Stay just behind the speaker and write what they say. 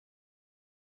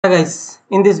Hi guys,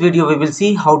 in this video we will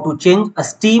see how to change a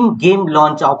Steam game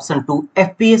launch option to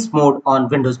FPS mode on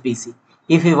Windows PC.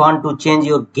 If you want to change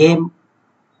your game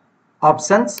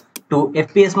options to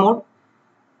FPS mode,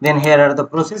 then here are the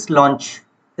process. Launch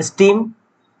Steam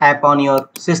app on your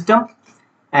system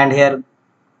and here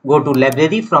go to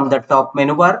library from the top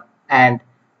menu bar and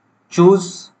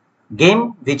choose game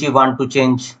which you want to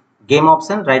change game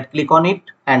option. Right click on it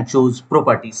and choose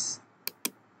properties.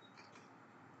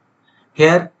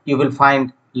 Here you will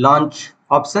find launch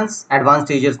options.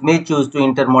 Advanced users may choose to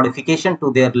enter modification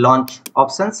to their launch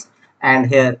options, and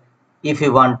here if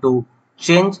you want to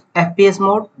change FPS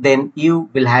mode, then you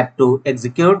will have to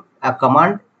execute a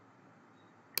command.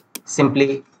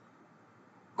 Simply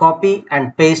copy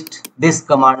and paste this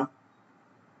command.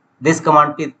 This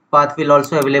command path will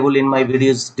also available in my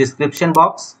video's description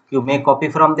box. You may copy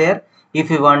from there.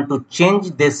 If you want to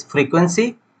change this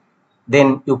frequency,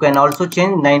 then you can also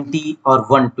change 90 or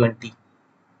 120.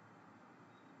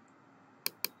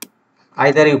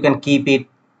 Either you can keep it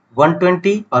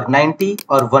 120 or 90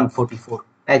 or 144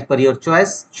 as per your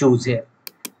choice. Choose here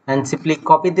and simply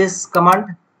copy this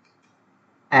command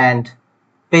and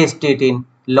paste it in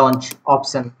launch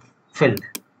option field.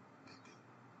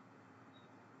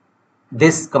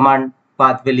 This command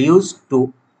path will use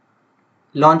to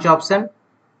launch option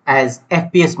as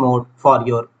FPS mode for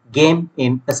your game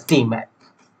in a Steam app.